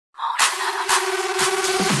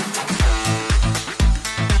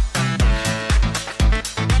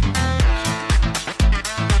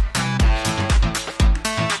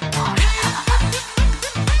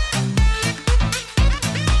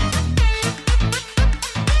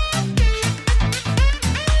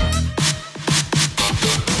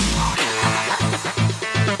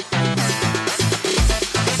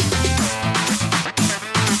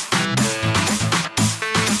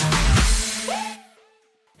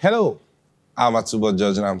Hello, I'm Atubo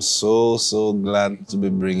George, and I'm so glad to be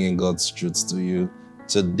bringing God's truth to you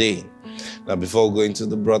today. Now, before going to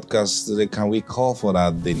the broadcast today, can we call for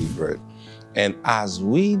our daily bread? And as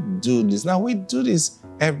we do this, now we do this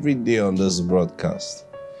every day on this broadcast.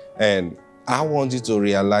 And I want you to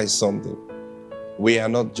realize something. We are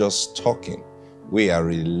not just talking. We are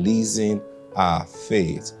releasing our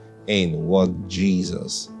faith in what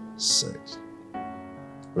Jesus said.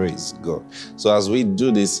 Praise God. So as we do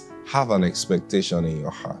this, have an expectation in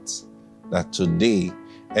your heart that today,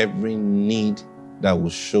 every need that will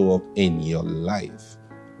show up in your life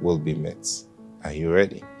will be met. Are you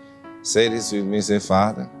ready? Say this with me. Say,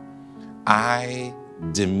 Father, I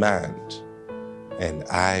demand and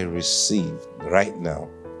I receive right now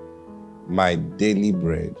my daily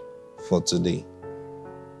bread for today.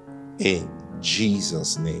 In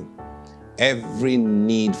Jesus' name, every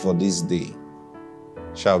need for this day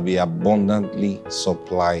shall be abundantly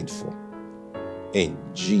supplied for. In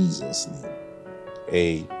Jesus'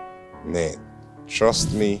 name, amen.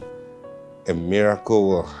 Trust me, a miracle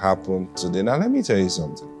will happen today. Now, let me tell you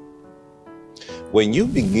something. When you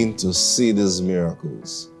begin to see these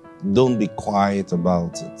miracles, don't be quiet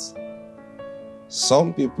about it.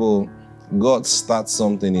 Some people, God starts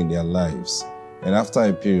something in their lives, and after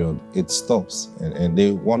a period, it stops, and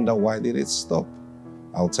they wonder, why did it stop?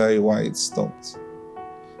 I'll tell you why it stopped.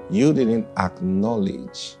 You didn't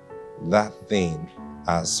acknowledge that thing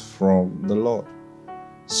as from the Lord.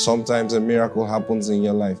 Sometimes a miracle happens in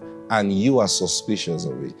your life and you are suspicious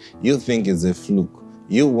of it. You think it's a fluke.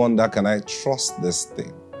 You wonder, can I trust this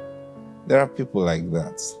thing? There are people like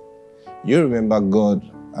that. You remember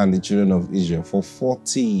God and the children of Israel for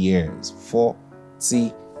 40 years.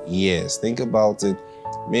 40 years. Think about it.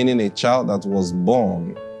 Meaning a child that was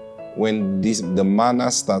born when the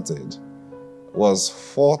manna started was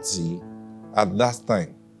 40 at that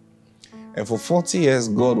time. And for 40 years,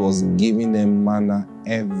 God was giving them manna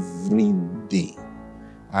every day.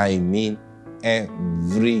 I mean,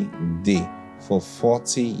 every day for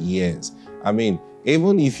 40 years. I mean,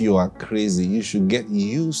 even if you are crazy, you should get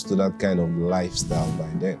used to that kind of lifestyle by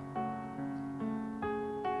then.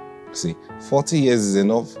 See, 40 years is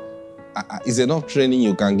enough training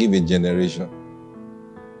you can give a generation.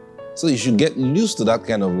 So you should get used to that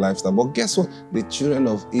kind of lifestyle. But guess what? The children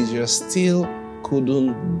of Israel still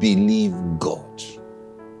couldn't believe God.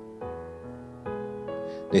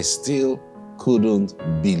 They still couldn't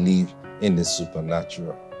believe in the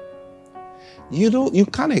supernatural. You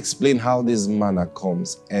can't explain how this manna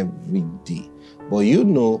comes every day. But you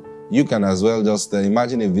can as well just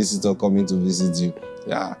imagine a visitor coming to visit you.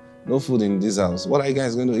 Yeah, no food in this house. What are you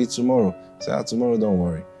guys going to eat tomorrow? Say, tomorrow, don't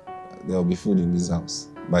worry. There'll be food in this house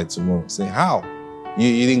by tomorrow. Say, how?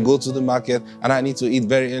 You didn't go to the market and I need to eat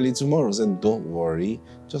very early tomorrow. Say, don't worry.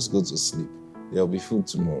 Just go to sleep. There'll be food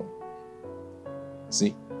tomorrow.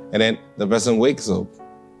 See? And then the person wakes up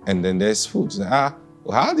and then there's food. Say, how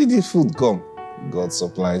did the food come? God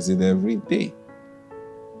supplies it every day.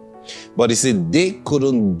 But he said they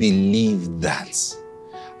couldn't believe that.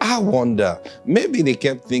 I wonder, maybe they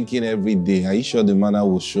kept thinking every day, are you sure the manna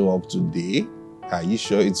will show up today? Are you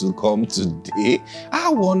sure it will come today? I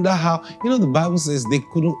wonder how, the Bible says they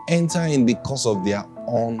couldn't enter in because of their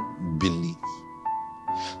unbelief.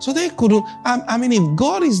 So they couldn't, if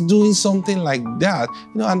God is doing something like that,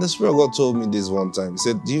 and the Spirit of God told me this one time. He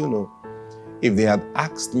said, do you know, if they had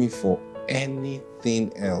asked me for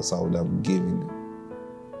anything else, I would have given them.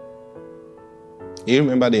 You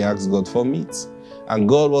remember they asked God for meat. And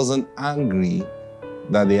God wasn't angry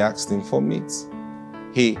that they asked him for meat.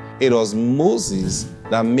 It was Moses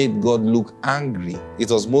that made God look angry.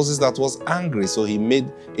 It was Moses that was angry, so he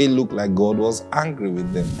made it look like God was angry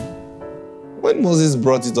with them. When Moses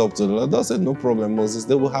brought it up to the Lord, God said, no problem, Moses,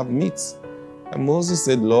 they will have meat. And Moses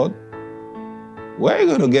said, Lord, where are you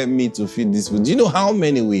going to get meat to feed this food? Do you know how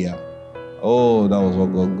many we are? Oh, that was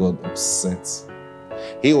what God got upset.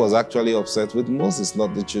 He was actually upset with Moses,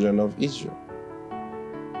 not the children of Israel.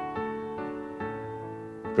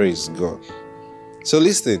 Praise God. So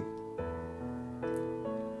listen,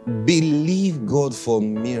 believe God for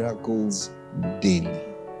miracles daily.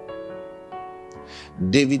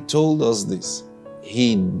 David told us this.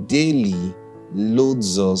 He daily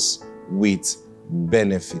loads us with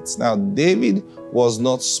benefits. Now, David was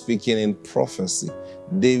not speaking in prophecy.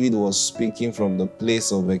 David was speaking from the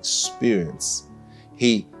place of experience.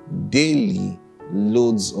 He daily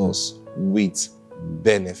loads us with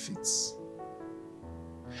benefits.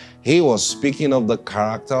 He was speaking of the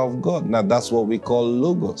character of God. Now, that's what we call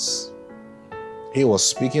logos. He was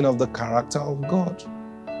speaking of the character of God.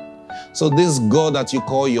 So this God that you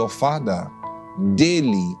call your Father,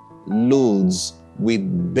 daily loads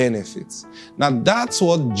with benefits. Now, that's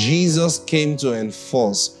what Jesus came to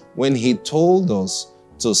enforce when he told us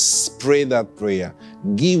to pray that prayer.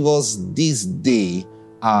 Give us this day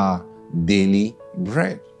our daily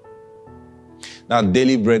bread. Now,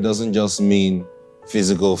 daily bread doesn't just mean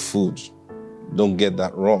physical food. Don't get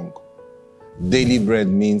that wrong. Daily bread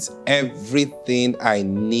means everything I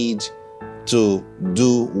need to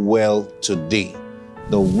do well today.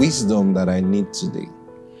 The wisdom that I need today.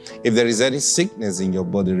 If there is any sickness in your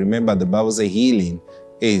body, remember the Bible says healing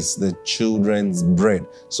is the children's bread.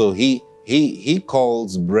 So he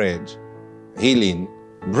calls bread, healing,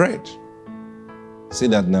 bread. See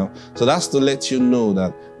that now? So that's to let you know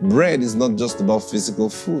that bread is not just about physical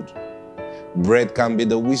food. Bread can be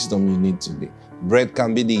the wisdom you need today. Bread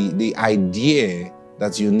can be the idea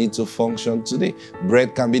that you need to function today.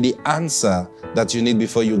 Bread can be the answer that you need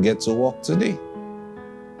before you get to work today.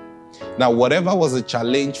 Now, whatever was a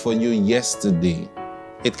challenge for you yesterday,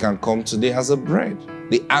 it can come today as a bread.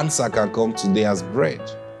 The answer can come today as bread.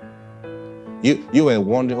 You were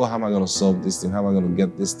wondering, oh, how am I going to solve this thing? How am I going to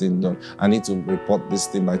get this thing done? I need to report this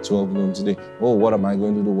thing by 12 noon today. Oh, what am I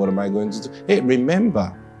going to do? What am I going to do? Hey,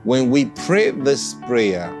 remember, when we pray this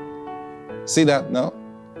prayer, see that now?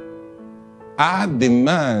 I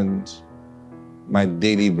demand my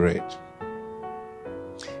daily bread.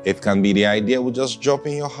 It can be the idea will just drop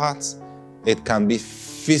in your heart. It can be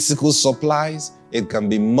physical supplies. It can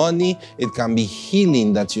be money. It can be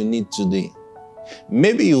healing that you need today.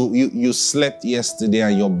 Maybe you slept yesterday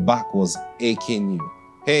and your back was aching you.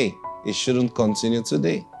 Hey, it shouldn't continue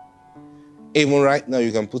today. Even right now,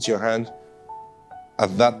 you can put your hand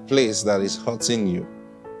at that place that is hurting you.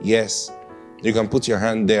 Yes, you can put your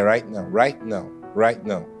hand there right now, right now, right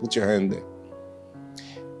now. Put your hand there.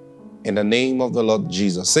 In the name of the Lord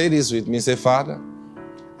Jesus. Say this with me. Say, Father,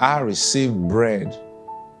 I receive bread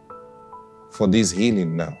for this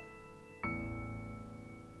healing now.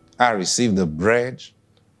 I receive the bread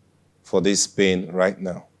for this pain right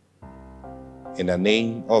now. In the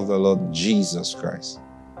name of the Lord Jesus Christ.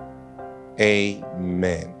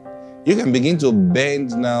 Amen. You can begin to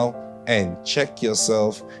bend now and check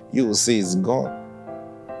yourself. You will see it's gone.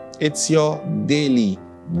 It's your daily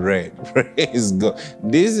bread. Praise God.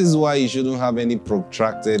 This is why you shouldn't have any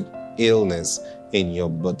protracted illness in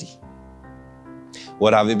your body.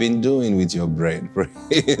 What have you been doing with your bread?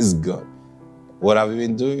 Praise God. What have you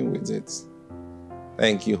been doing with it?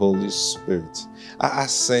 Thank you, Holy Spirit. I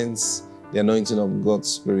sense the anointing of God's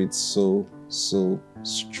Spirit so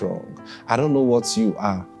strong. I don't know what you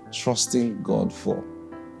are trusting God for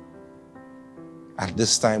at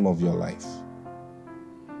this time of your life.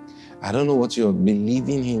 I don't know what you're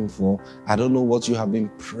believing Him for. I don't know what you have been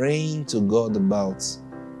praying to God about.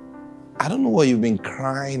 I don't know what you've been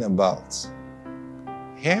crying about.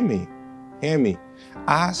 Hear me. Hear me.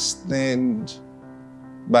 I stand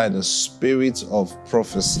by the spirit of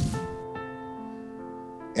prophecy,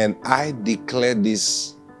 and I declare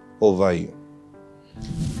this over you.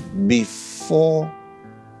 Before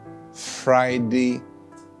Friday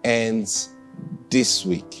ends this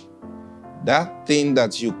week, that thing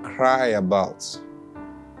that you cry about,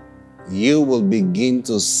 you will begin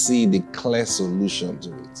to see the clear solution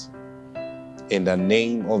to it. In the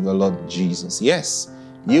name of the Lord Jesus. Yes,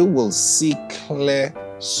 you will see clear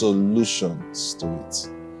solutions to it.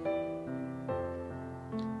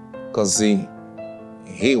 Because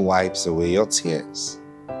He wipes away your tears.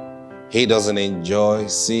 He doesn't enjoy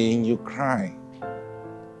seeing you cry.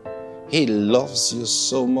 He loves you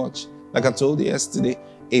so much. Like I told you yesterday,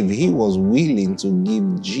 if He was willing to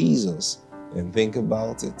give Jesus, then think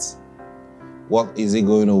about it. What is He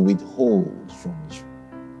going to withhold from you?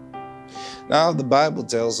 Now, the Bible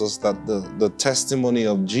tells us that the testimony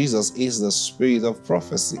of Jesus is the spirit of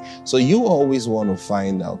prophecy. So you always want to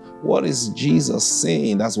find out, what is Jesus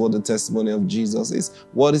saying? That's what the testimony of Jesus is.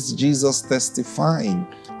 What is Jesus testifying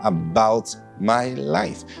about my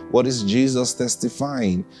life? What is Jesus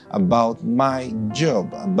testifying about my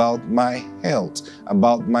job, about my health,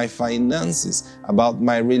 about my finances, about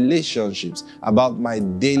my relationships, about my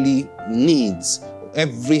daily needs?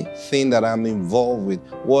 Everything that I'm involved with,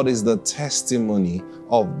 what is the testimony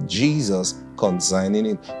of Jesus concerning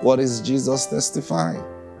it? What is Jesus testifying?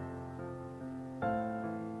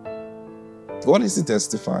 What is He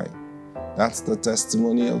testifying? That's the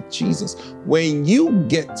testimony of Jesus. When you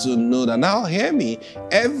get to know that, now hear me,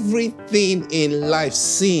 everything in life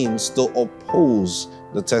seems to oppose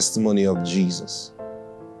the testimony of Jesus.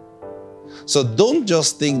 So don't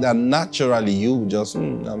just think that naturally you just, I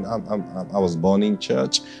was born in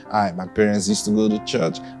church. My parents used to go to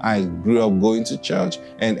church. I grew up going to church.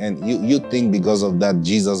 And you think because of that,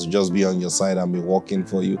 Jesus will just be on your side and be walking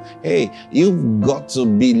for you. Hey, you've got to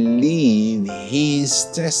believe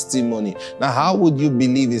his testimony. Now, how would you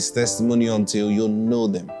believe his testimony until you know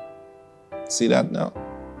them? See that now?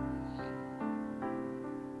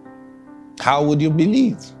 How would you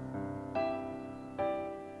believe?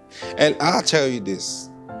 And I'll tell you this,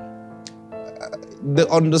 the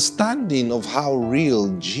understanding of how real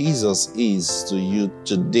Jesus is to you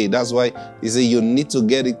today, that's why he said you need to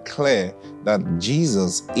get it clear that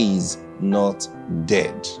Jesus is not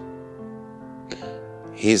dead.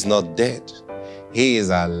 He's not dead. He is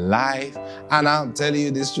alive. And I'm telling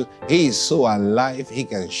you this truth, he is so alive, he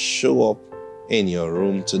can show up in your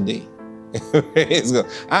room today.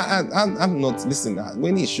 I'm not, listen,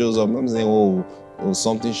 when he shows up, I'm saying, oh,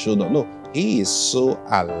 something showed up. No, he is so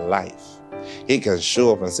alive. He can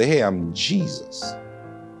show up and say, hey, I'm Jesus.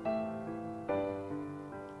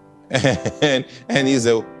 And he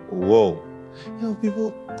said, whoa. You know,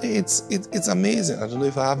 people, it's amazing. I don't know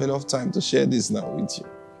if I have enough time to share this now with you.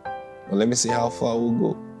 But let me see how far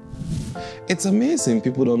we'll go. It's amazing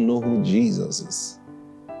people don't know who Jesus is.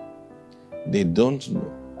 They don't know.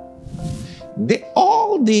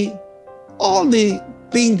 All they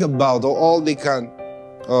think about, or all they can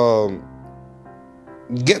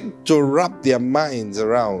get to wrap their minds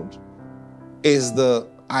around, is the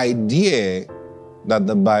idea that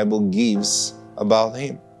the Bible gives about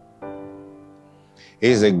him.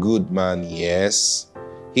 He's a good man, yes.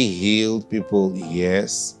 He healed people,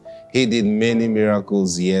 yes. He did many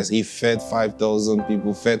miracles, yes. He fed 5,000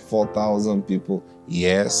 people, fed 4,000 people,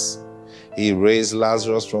 yes. He raised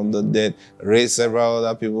Lazarus from the dead, raised several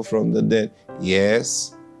other people from the dead,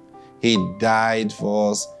 yes. He died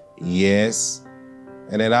for us, yes.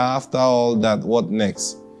 And then after all that, what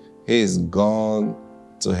next? He's gone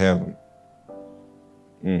to heaven.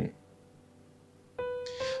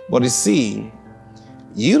 But you see,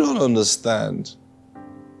 you don't understand.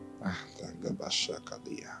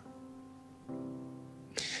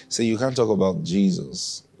 So you can't talk about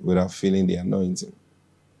Jesus without feeling the anointing.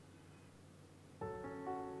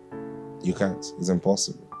 You can't. It's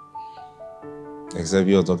impossible. Except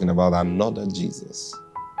you're talking about another Jesus.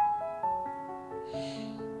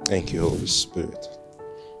 Thank you, Holy Spirit.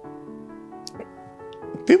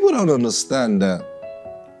 People don't understand that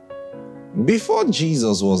before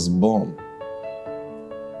Jesus was born,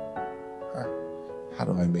 how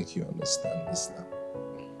do I make you understand this now?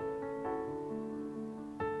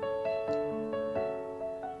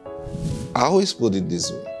 I always put it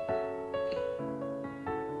this way.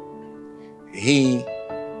 He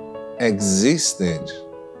existed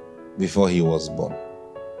before he was born.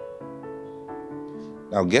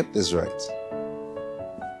 Now get this right.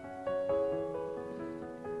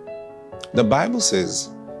 The Bible says,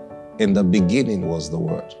 in the beginning was the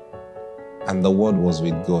Word, and the Word was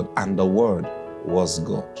with God, and the Word was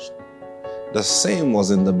God. The same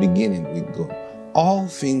was in the beginning with God. All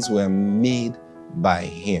things were made by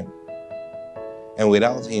him, and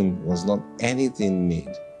without him was not anything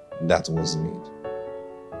made that was made.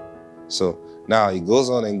 So now he goes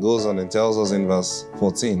on and tells us in verse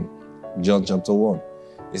 14, John chapter 1.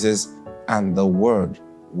 It says, and the Word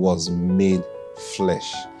was made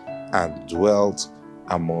flesh and dwelt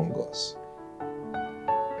among us.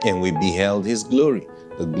 And we beheld his glory,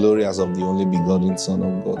 the glory as of the only begotten Son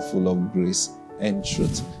of God, full of grace and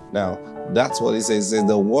truth. Now, that's what it says. It says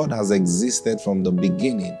the Word has existed from the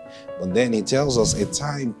beginning. But then he tells us a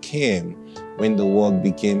time came when the Word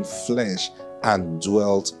became flesh and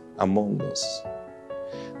dwelt among us.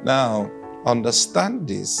 Now, understand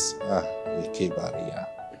this.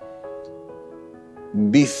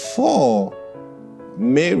 Before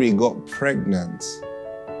Mary got pregnant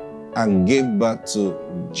and gave birth to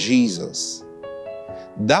Jesus,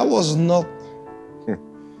 that was not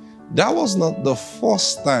the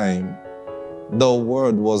first time the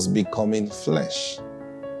Word was becoming flesh.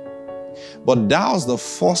 But that was the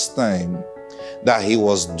first time that he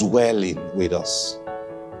was dwelling with us.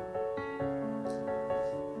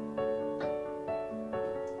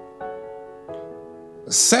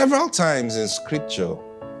 Several times in Scripture,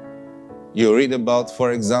 you read about,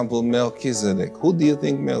 for example, Melchizedek. Who do you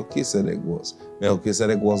think Melchizedek was?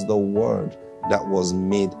 Melchizedek was the Word that was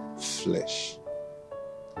made flesh.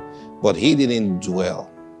 But he didn't dwell.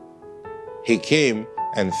 He came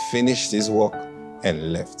and finished his work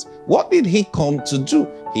and left. What did he come to do?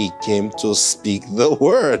 He came to speak the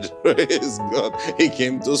word. Praise God. He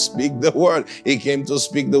came to speak the word. He came to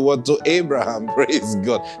speak the word to Abraham. Praise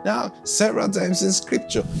God. Now, several times in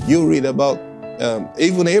scripture, you read about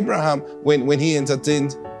even Abraham when he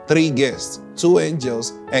entertained 3 guests, 2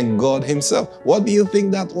 angels, and God himself. What do you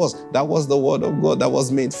think that was? That was the word of God that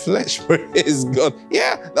was made flesh. Praise God.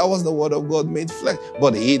 Yeah, that was the word of God made flesh.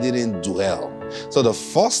 But he didn't dwell. So the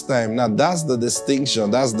first time, now that's the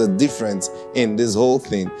distinction, that's the difference in this whole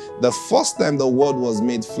thing. The first time the word was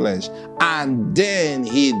made flesh and then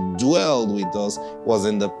he dwelled with us was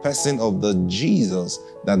in the person of the Jesus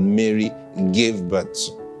that Mary gave birth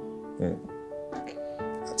to.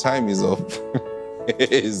 Time is up.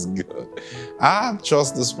 Praise God. I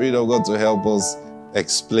trust the Spirit of God to help us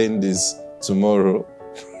explain this tomorrow.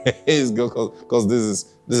 Praise God, because this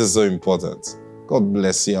is so important. God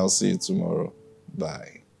bless you. I'll see you tomorrow.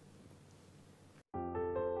 Bye.